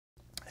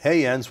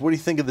Hey Jens, what do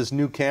you think of this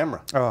new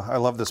camera? Oh, I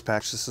love this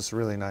patch. This is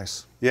really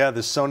nice. Yeah,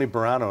 this Sony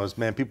Burano is,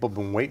 man, people have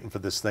been waiting for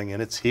this thing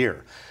and it's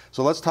here.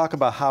 So let's talk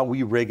about how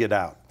we rig it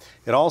out.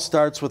 It all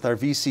starts with our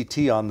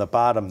VCT on the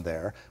bottom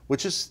there,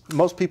 which is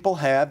most people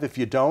have. If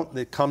you don't,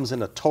 it comes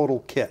in a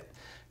total kit.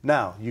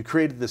 Now, you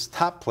created this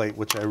top plate,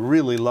 which I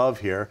really love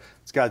here.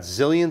 It's got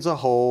zillions of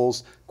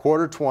holes,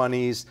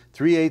 1/4-20s,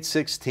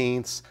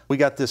 3/8-16ths. We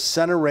got this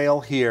center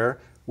rail here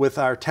with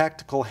our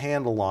tactical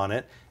handle on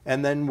it,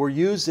 and then we're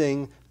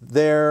using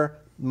their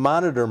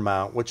monitor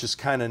mount, which is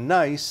kind of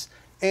nice.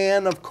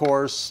 And of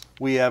course,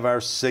 we have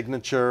our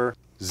signature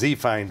Z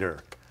Finder.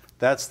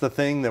 That's the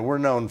thing that we're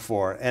known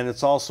for. And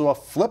it's also a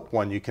flip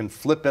one. You can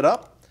flip it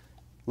up.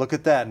 Look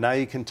at that. Now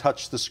you can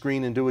touch the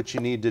screen and do what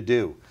you need to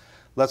do.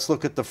 Let's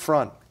look at the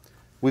front.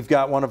 We've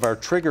got one of our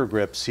trigger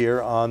grips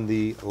here on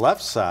the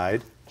left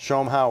side. Show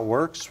them how it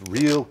works.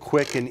 Real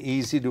quick and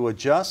easy to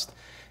adjust.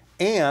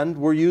 And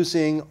we're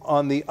using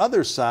on the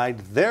other side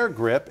their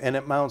grip, and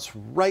it mounts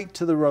right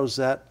to the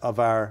rosette of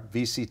our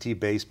VCT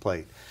base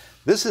plate.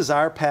 This is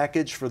our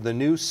package for the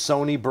new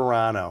Sony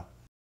Burano.